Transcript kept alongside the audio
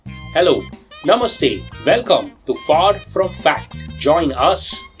Hello, Namaste, welcome to Far From Fact. Join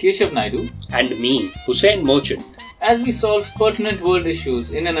us Keshav Naidu, and me, Hussein Merchant. as we solve pertinent world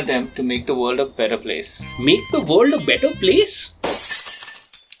issues in an attempt to make the world a better place. Make the world a better place?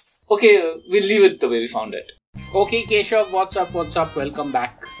 Okay, we'll leave it the way we found it. Okay, Keshav, what's up? Welcome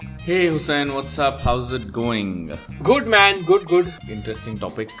back. Hey Hussein, what's up? How's it going? Good, man, good. Interesting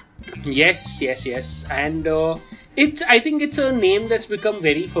topic. Yes. And I think it's a name that's become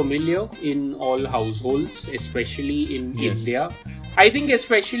very familiar in all households, especially in Yes. India. I think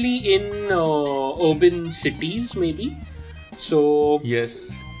especially in urban cities, maybe. So,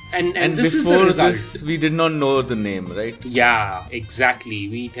 Yes. and And this is the before result. this, we did not know the name, right? Yeah, exactly.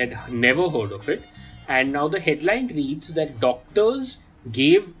 We had never heard of it. And now the headline reads that doctors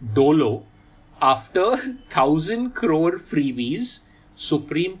gave Dolo after 1,000 crore freebies,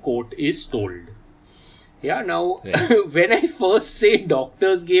 Supreme Court is told. Yeah, now Right. when I first say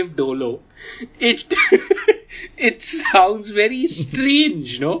doctors gave Dolo, it it sounds very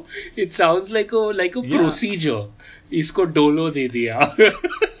strange, no? It sounds like a Yeah. procedure. Isko Dolo de diya.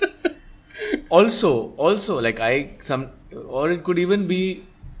 Also, like or it could even be,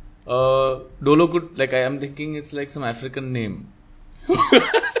 Dolo could, like I am thinking it's like some African name.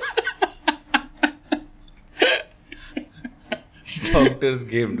 Doctors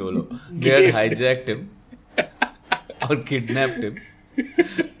gave Dolo. They had hijacked him or kidnapped him.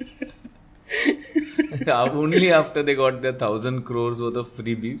 Only after they got their 1,000 crores worth of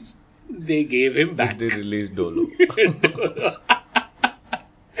freebies They gave him back. did they release Dolo.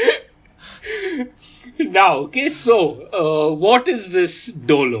 Now, okay, so what is this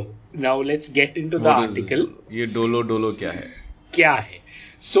Dolo? Now let's get into the What is this article. Dolo? ये Dolo क्या है? Kya hai?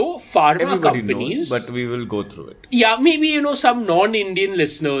 So, pharma Everybody companies. knows, but we will go through it. Yeah, maybe some non-Indian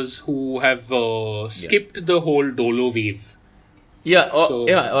listeners who have skipped the whole Dolo wave. Yeah, So-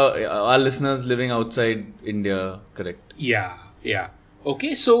 our listeners living outside India, correct. Yeah.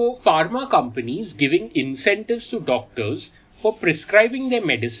 Okay, so pharma companies giving incentives to doctors for prescribing their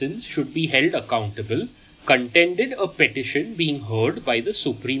medicines should be held accountable, contended a petition being heard by the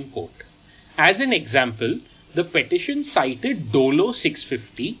Supreme Court. As an example, the petition cited Dolo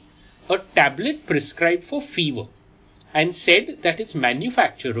 650, a tablet prescribed for fever, and said that its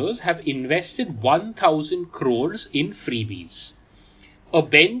manufacturers have invested 1,000 crores in freebies. A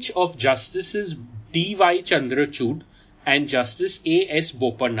bench of Justices D.Y. Chandrachud and Justice A.S.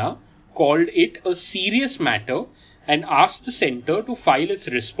 Bopanna called it a serious matter and asked the centre to file its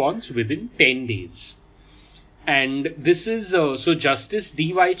response within 10 days. And this is, so Justice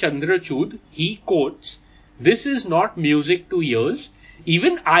D.Y. Chandrachud, he quotes, "This is not music to ears.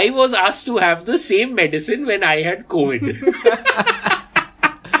 Even I was asked to have the same medicine when I had COVID."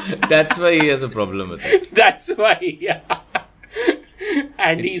 That's why he has a problem with it. That's why, yeah.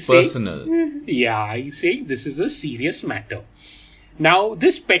 And It's he's saying, personal. yeah, he's saying this is a serious matter. Now,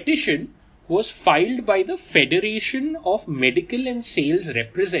 this petition was filed by the Federation of Medical and Sales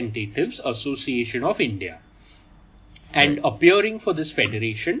Representatives Association of India. And Right. appearing for this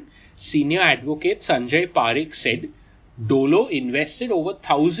federation, senior advocate Sanjay Parekh said, Dolo invested over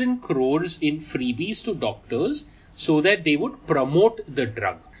 1,000 crores in freebies to doctors so that they would promote the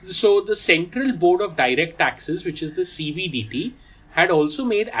drug. So the Central Board of Direct Taxes, which is the CBDT, had also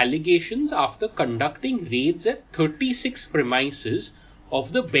made allegations after conducting raids at 36 premises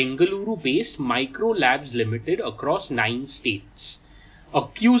of the Bengaluru-based Micro Labs Limited across 9 states.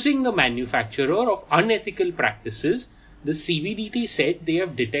 Accusing the manufacturer of unethical practices, the CBDT said they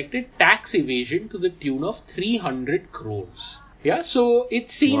have detected tax evasion to the tune of 300 crores. Yeah, so it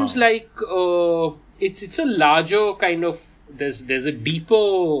seems Wow. like it's a larger kind of, there's a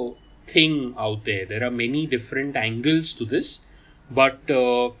deeper thing out there. There are many different angles to this, but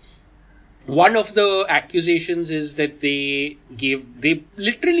one of the accusations is that they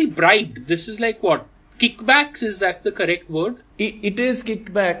literally bribed. This is like what? Kickbacks, is that the correct word? It is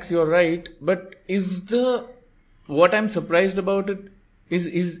kickbacks, you're right. But what I'm surprised about it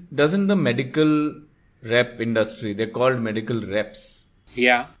is doesn't the medical rep industry, they're called medical reps,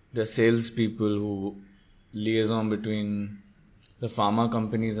 Yeah. the salespeople who liaison between the pharma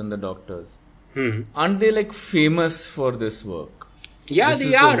companies and the doctors, aren't they like famous for this work? Yeah, This they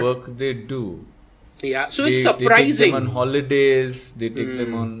is are. the work they do. Yeah, so They it's take them surprising. on holidays. They take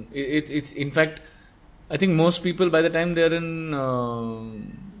them on. It's in fact, I think most people by the time they're in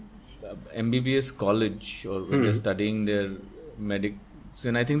MBBS college or when they're studying their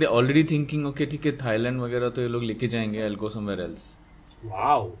medicine, I think they're already thinking, okay, ठीक है, Thailand वगैरह तो ये लोग लेके जाएंगे. I'll go somewhere else.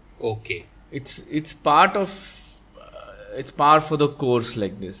 Wow. Okay. It's part of it's par for the course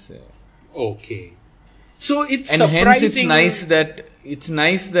like this. Okay. So it's And surprising. hence it's nice that it's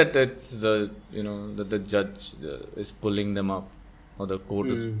nice that it's that the judge is pulling them up, or the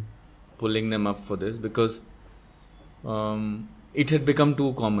court is pulling them up for this, because it had become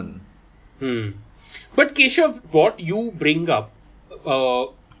too common. But Keshav, what you bring up,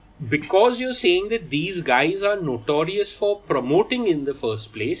 because you're saying that these guys are notorious for promoting in the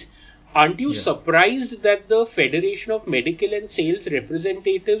first place, aren't you surprised that the Federation of Medical and Sales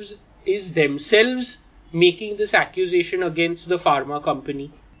Representatives is themselves making this accusation against the pharma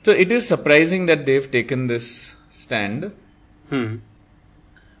company? So it is surprising that they've taken this stand.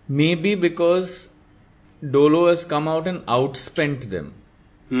 Maybe because Dolo has come out and outspent them.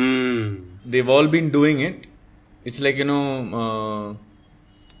 They've all been doing it. It's like,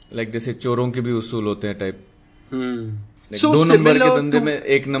 like they say, choron ke bhi usool hote hain type. Like So दो number के similar धंधे to- में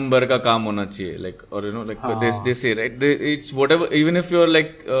एक number का काम होना चाहिए, like, or they say, right, it's whatever, even if you're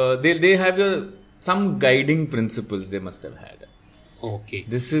like they have some guiding principles they must have had. Okay.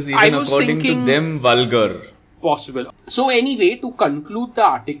 This is I even was according thinking- to them vulgar. Possible. So anyway, to conclude the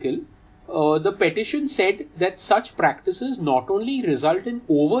article, the petition said that such practices not only result in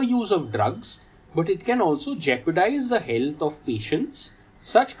overuse of drugs, but it can also jeopardize the health of patients.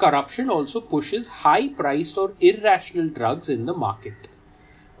 Such corruption also pushes high-priced or irrational drugs in the market.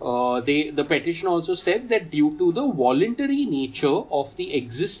 The petition also said that due to the voluntary nature of the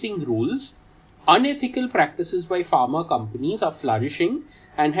existing rules, unethical practices by pharma companies are flourishing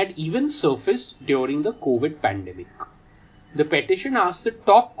and had even surfaced during the COVID pandemic. The petition asked the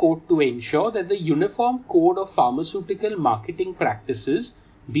top court to ensure that the Uniform Code of Pharmaceutical Marketing Practices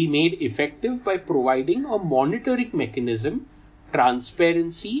be made effective by providing a monitoring mechanism,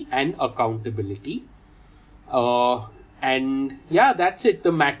 transparency, and accountability. And yeah, that's it.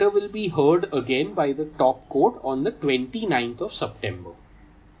 The matter will be heard again by the top court on the 29th of September.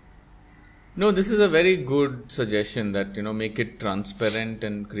 No, this is a very good suggestion that, make it transparent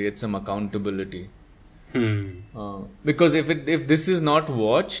and create some accountability. Because if this is not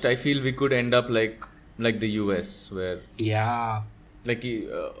watched, I feel we could end up like the US, where like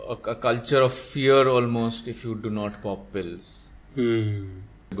a culture of fear almost if you do not pop pills.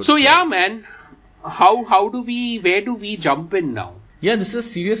 So yeah, man, where do we jump in now? Yeah, this is a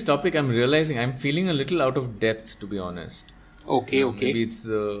serious topic. I'm realizing I'm feeling a little out of depth, to be honest. Okay. Maybe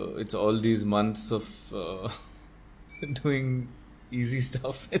it's all these months of doing easy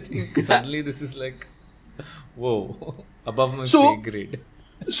stuff. I think suddenly this is like, whoa, above my pay grade.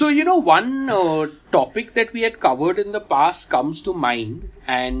 So, one topic that we had covered in the past comes to mind,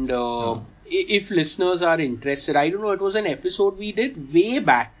 and if listeners are interested, I don't know, it was an episode we did way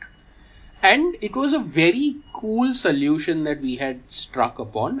back, and it was a very cool solution that we had struck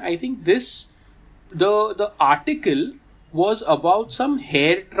upon. I think the article was about some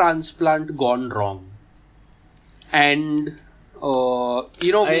hair transplant gone wrong. And, I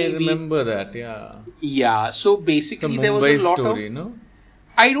remember that, yeah. Yeah, so basically there was a lot story, of... no?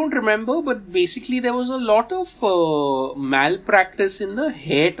 I don't remember, but basically there was a lot of malpractice in the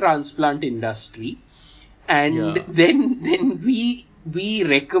hair transplant industry. And then we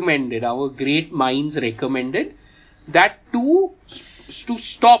recommended, our great minds recommended, that to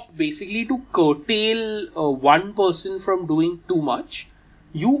stop, basically to curtail one person from doing too much,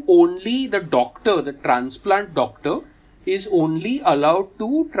 the transplant doctor, is only allowed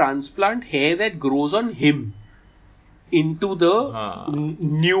to transplant hair that grows on him into the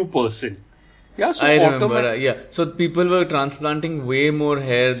new person. Yeah, so I remember. So people were transplanting way more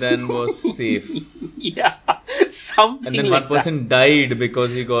hair than was safe. Yeah, something. And then like one person died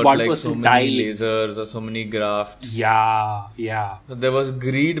because he got so many lasers or so many grafts. Yeah. So there was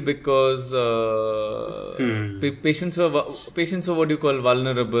greed because patients were what you call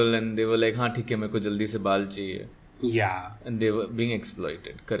vulnerable, and they were like, "हाँ ठीक है, मेरे को जल्दी से बाल चाहिए." Yeah. And they were being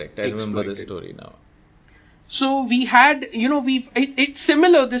exploited. Correct. I remember the story now. So we had, it's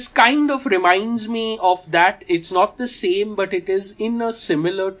similar. This kind of reminds me of that. It's not the same, but it is in a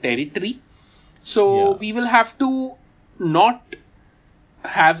similar territory. So we will have to not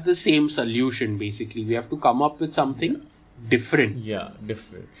have the same solution, basically. We have to come up with something different. Yeah,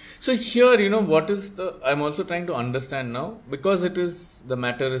 different. So here, I'm also trying to understand now, because the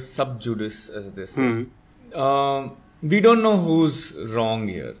matter is sub judice, as they say. We don't know who's wrong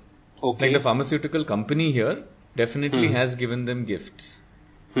here. Okay. Like the pharmaceutical company here definitely has given them gifts.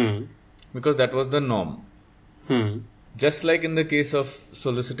 Because that was the norm. Just like in the case of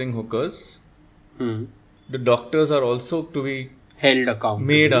soliciting hookers, the doctors are also to be held accountable.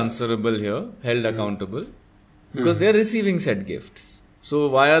 Made answerable here, held accountable, because they're receiving said gifts. So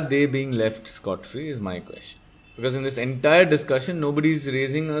why are they being left scot-free is my question. Because in this entire discussion, nobody is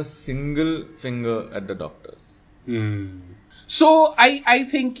raising a single finger at the doctors. So I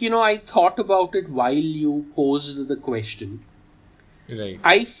think, I thought about it while you posed the question. Right.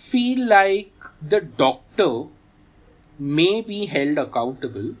 I feel like the doctor may be held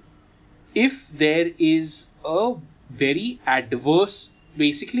accountable if there is a very adverse,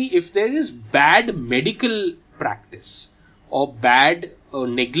 basically, if there is bad medical practice or bad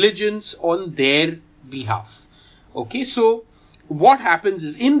negligence on their behalf. Okay, so what happens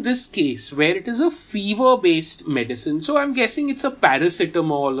is, in this case where it is a fever based medicine, so I'm guessing it's a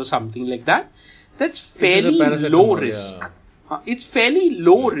paracetamol or something like that, that's fairly low risk. Yeah. It's fairly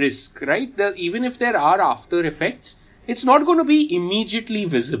low risk, right? Even if there are after effects, it's not going to be immediately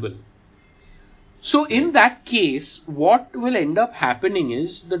visible. So in that case, what will end up happening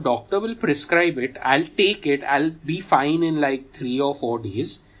is the doctor will prescribe it, I'll take it, I'll be fine in like 3 or 4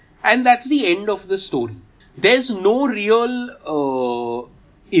 days, and that's the end of the story. There's no real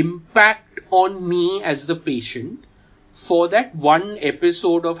impact on me as the patient for that one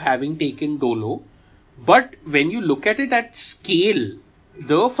episode of having taken Dolo. But when you look at it at scale,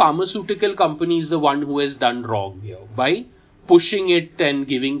 the pharmaceutical company is the one who has done wrong here by pushing it and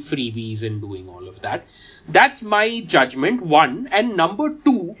giving freebies and doing all of that. That's my judgment, one. And number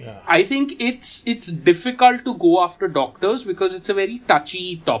two, I think it's difficult to go after doctors because it's a very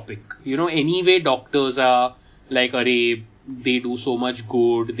touchy topic. Anyway, doctors are like, they do so much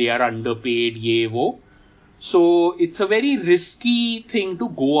good, they are underpaid, ye wo. So it's a very risky thing to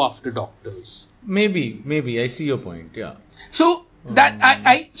go after doctors. Maybe I see your point. Yeah. So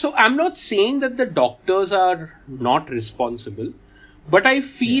that so I'm not saying that the doctors are not responsible, but I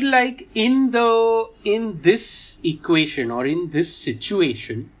feel like in this equation or in this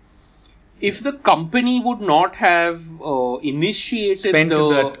situation, if the company would not have initiated spent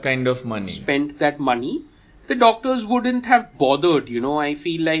that money, the doctors wouldn't have bothered. I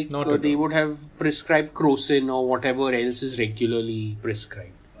feel like they would have prescribed Crocin or whatever else is regularly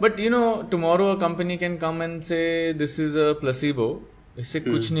prescribed. But tomorrow a company can come and say this is a placebo. इससे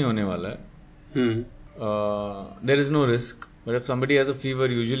कुछ नहीं होने वाला है. There is no risk. But if somebody has a fever,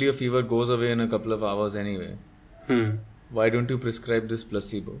 usually a fever goes away in a couple of hours anyway. Why don't you prescribe this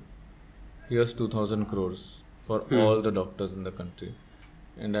placebo? Here's 2,000 crores for all the doctors in the country.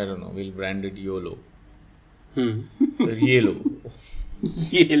 And I don't know, we'll brand it YOLO. Yellow.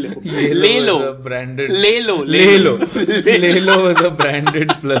 Lelo. A branded Lelo is a branded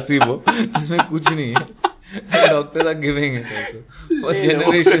placebo. जिसमें कुछ नहीं है. And doctors are giving it also. For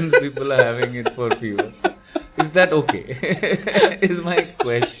generations, people are having it for fever. Is that okay? Is my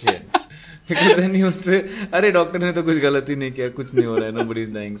question. Because then you'll say, अरे doctor ने तो कुछ गलती नहीं किया, कुछ नहीं हो रहा है, nobody is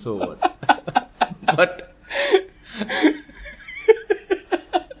dying, so what? But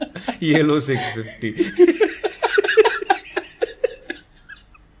yellow 650.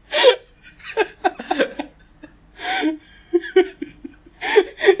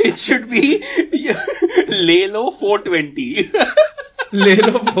 It should be Lelo 420.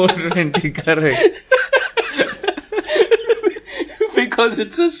 Lelo 420, correct. Because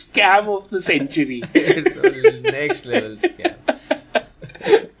it's a scam of the century. It's a next level scam.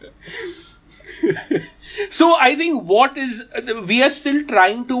 So I think we are still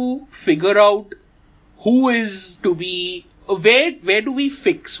trying to figure out who is to be, where do we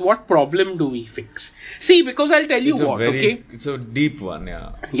fix? What problem do we fix? See, because I'll tell you it's a deep one,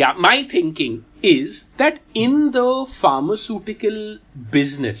 yeah. Yeah, my thinking is that in the pharmaceutical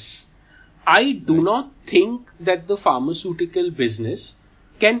business, I do not think that the pharmaceutical business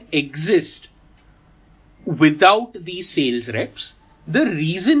can exist without these sales reps. The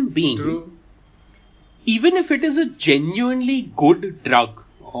reason being, even if it is a genuinely good drug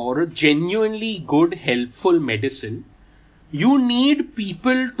or a genuinely good helpful medicine, you need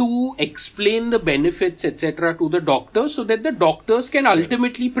people to explain the benefits, etc. to the doctors so that the doctors can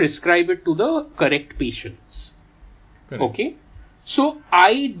ultimately prescribe it to the correct patients. Correct. Okay? So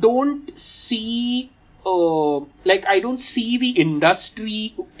I don't see the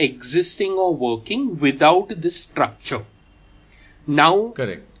industry existing or working without this structure. Now,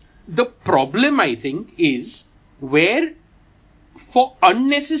 correct. The problem, I think, is where for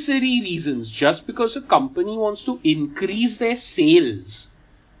unnecessary reasons, just because a company wants to increase their sales,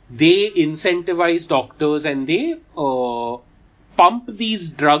 they incentivize doctors and they pump these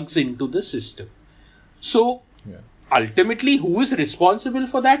drugs into the system. So, ultimately, who is responsible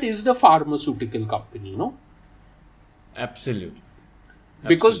for that is the pharmaceutical company, no? Absolutely.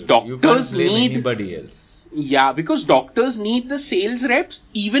 Because doctors you can't blame anybody else. Yeah, because doctors need the sales reps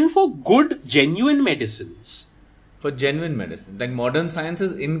even for good, genuine medicines. For genuine medicine. Like modern science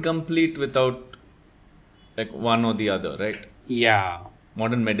is incomplete without like one or the other, right? Yeah.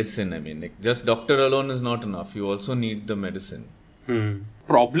 modern medicine. I mean, like, just doctor alone is not enough. You also need the medicine.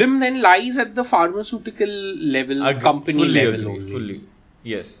 Problem then lies at the pharmaceutical level, company level only. Fully.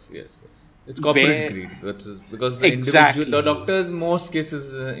 Yes. It's corporate greed. Because the individual, the doctor is most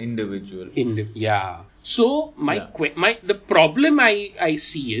cases individual. So the problem I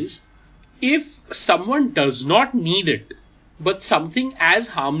see is, if someone does not need it, but something as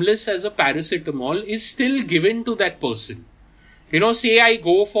harmless as a paracetamol is still given to that person. Say I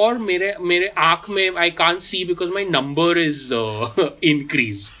go for mere aankh mein I can't see because my number is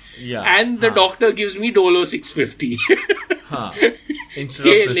increased. Yeah. And the doctor gives me Dolo 650. Instead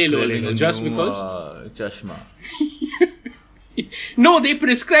of prescribing a just new because chashma. No, they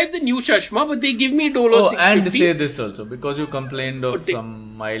prescribe the new chashma, but they give me Dolo 650. And say this also, because you complained of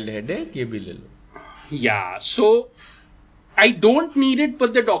some mild headache, ye bhi le lo. Yeah, so I don't need it,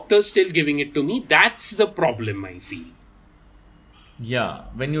 but the doctor's still giving it to me. That's the problem, I feel. Yeah,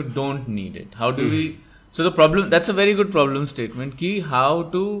 when you don't need it. How do we... So the problem... That's a very good problem statement. How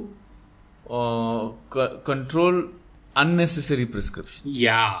to control unnecessary prescriptions.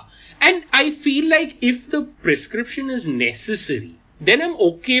 Yeah. And I feel like if the prescription is necessary, then I'm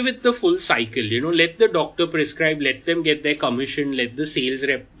okay with the full cycle. Let the doctor prescribe, let them get their commission, let the sales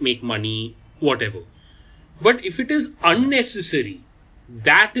rep make money, whatever. But if it is unnecessary,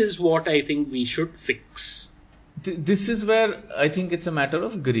 that is what I think we should fix. This is where I think it's a matter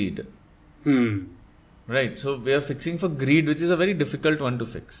of greed. Right. So we are fixing for greed, which is a very difficult one to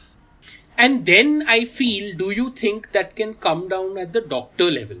fix. And then I feel, do you think that can come down at the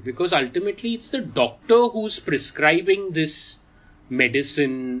doctor level? Because ultimately it's the doctor who's prescribing this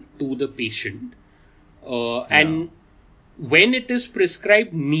medicine to the patient. And when it is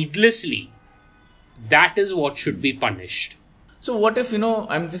prescribed needlessly, that is what should be punished. So what if,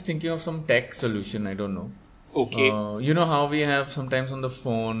 I'm just thinking of some tech solution, I don't know. Okay. How we have sometimes on the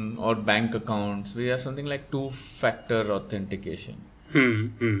phone or bank accounts, we have something like 2-factor authentication.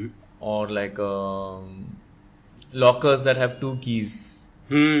 Or like lockers that have 2 keys.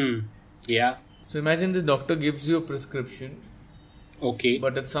 Yeah. So imagine this doctor gives you a prescription. Okay.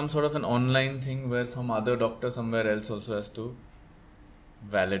 But it's some sort of an online thing where some other doctor somewhere else also has to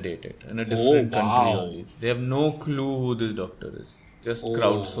validate it in a different country only. They have no clue who this doctor is. Just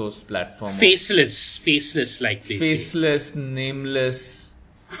crowdsourced platform. Faceless like they Faceless, nameless.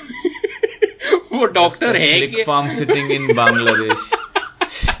 वो doctor है Click farm sitting in Bangladesh.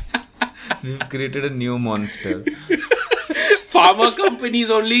 We've created a new monster. Pharma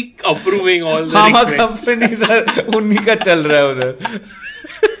companies only approving all the Pharma requests. companies are उन्हीं का चल रहा है उधर.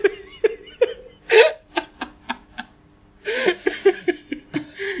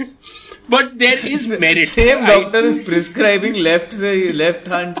 But there is merit. Same doctor is prescribing left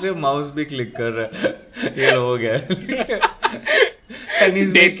hand से mouse भी click कर रहा है. ये हो गया. And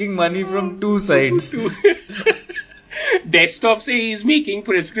he's making money from 2 sides. Desktop से he is making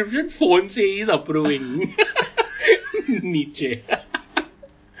prescription, phone से he is approving. नीचे.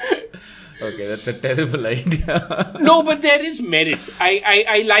 Okay, that's a terrible idea. No, but there is merit.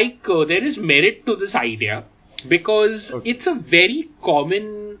 I like there is merit to this idea because it's a very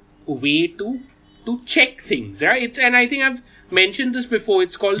common way to check things, right? And I think I've mentioned this before.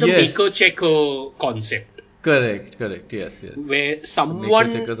 It's called the maker-checker concept. Correct. Yes. Where someone...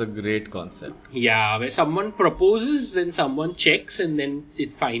 Maker-checker is a great concept. Yeah, where someone proposes, then someone checks, and then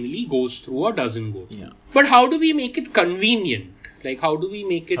it finally goes through or doesn't go through. Yeah. But how do we make it convenient? Like, how do we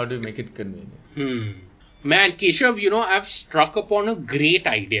make it... How do you make it convenient? Man, Keshav, I've struck upon a great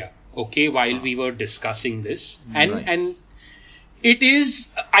idea, while we were discussing this. And it is,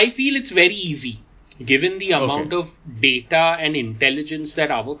 I feel it's very easy, given the amount of data and intelligence that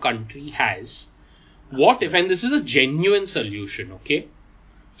our country has. What if, and this is a genuine solution,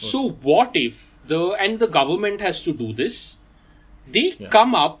 So what if the government has to do this, they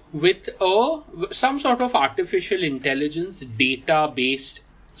come up with some sort of artificial intelligence data-based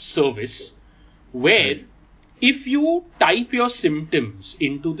service where if you type your symptoms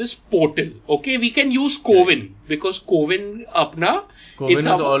into this portal, we can use Cowin because Cowin is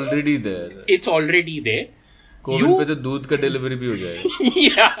already there. It's already there. Cowin पे तो दूध का delivery भी हो जाएगा.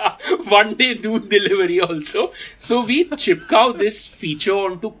 Yeah, one day दूध delivery also. So we chipkow this feature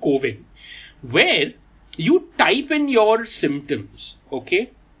onto Cowin, where you type in your symptoms,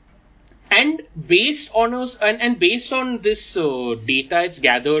 and based on this data it's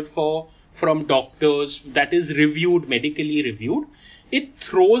gathered from doctors, that is medically reviewed, it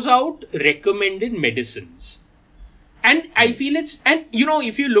throws out recommended medicines. And I feel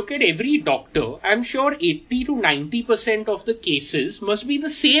if you look at every doctor, I'm sure 80 to 90% of the cases must be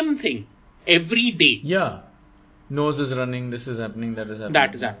the same thing every day. Yeah. nose is running, this is happening, that is happening.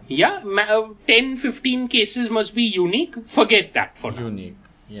 That is happening. Yeah, 10, 15 cases must be unique. Forget that for now. Unique,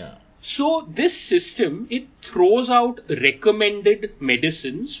 yeah. So this system, it throws out recommended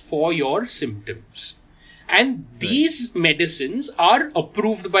medicines for your symptoms. And these medicines are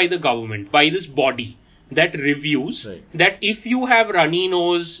approved by the government, by this body that reviews that if you have runny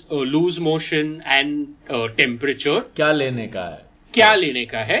nose, loose motion and temperature, क्या लेने का है? क्या लेने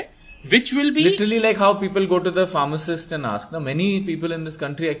का है? Which will be literally like how people go to the pharmacist and ask. Now, many people in this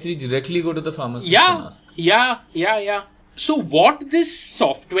country actually directly go to the pharmacist and ask. Yeah. So what this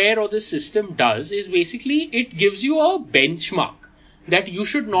software or this system does is basically it gives you a benchmark that you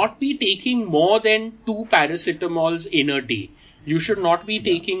should not be taking more than 2 paracetamols in a day. You should not be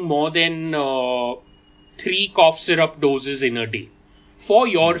taking more than 3 cough syrup doses in a day for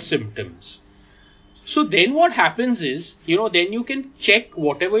your symptoms. So then what happens is, then you can check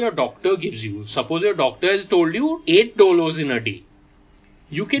whatever your doctor gives you. Suppose your doctor has told you 8 dolos in a day.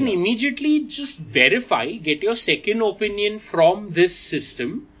 You can immediately just verify, get your second opinion from this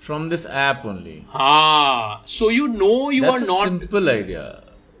system. From this app only. So you are not... That's a simple idea.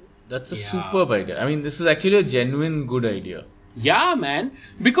 That's a superb idea. I mean, this is actually a genuine good idea. Yeah, man.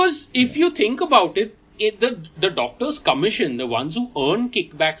 Because if you think about it, the doctor's commission, the ones who earn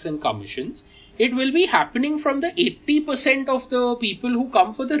kickbacks and commissions, it will be happening from the 80% of the people who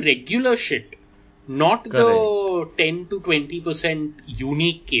come for the regular shit, not the 10 to 20%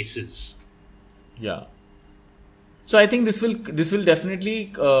 unique cases. Yeah. So I think this will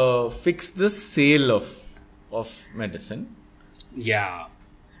definitely fix the sale of medicine. Yeah.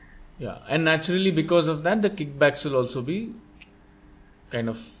 Yeah, and naturally because of that, the kickbacks will also be kind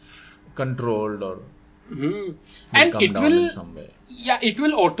of controlled or and come it down will in some way. Yeah, it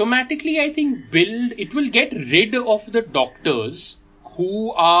will automatically, I think, it will get rid of the doctors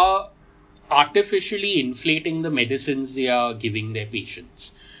who are artificially inflating the medicines they are giving their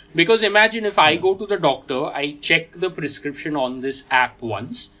patients. Because imagine if I go to the doctor, I check the prescription on this app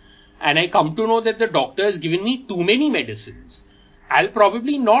once, and I come to know that the doctor has given me too many medicines. I'll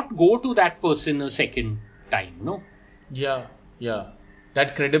probably not go to that person a second time, no? Yeah.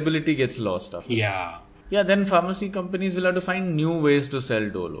 That credibility gets lost after. Yeah. Yeah, then pharmacy companies will have to find new ways to sell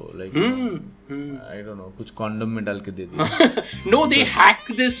Dolo. Like, I don't know, कुछ condom में डाल के दे दिया. No, they hack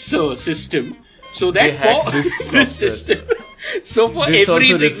this system so that for this system. So for this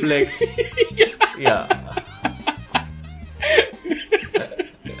everything. also reflects. Yeah.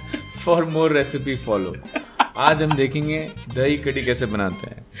 For more recipe follow. आज हम देखेंगे दही कड़ी कैसे बनाते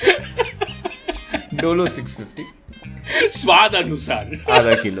हैं. Dolo 650. स्वाद अनुसार.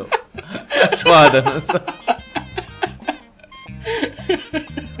 आधा किलो. स्वाद अनुसार.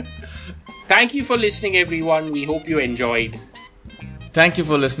 Thank you for listening, everyone. We hope you enjoyed. Thank you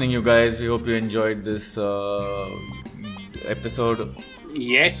for listening, you guys. We hope you enjoyed this episode.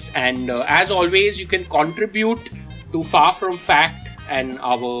 Yes, and as always, you can contribute to Far From Fact and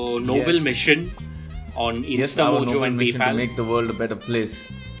our noble mission on InstaMojo and mission PayPal. To make the world a better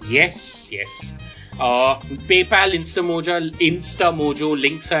place. Yes. PayPal, InstaMojo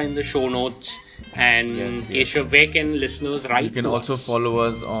links are in the show notes. And Keshav, where can listeners write to us? You can also follow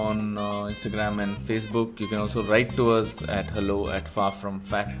us on Instagram and Facebook. You can also write to us at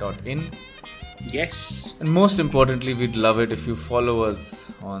hello@farfromfact.in. Yes. And most importantly, we'd love it if you follow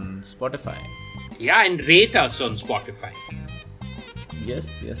us on Spotify. Yeah, and rate us on Spotify.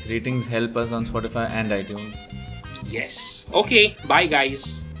 Yes. Ratings help us on Spotify and iTunes. Yes. Okay, bye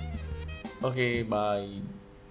guys. Okay, bye.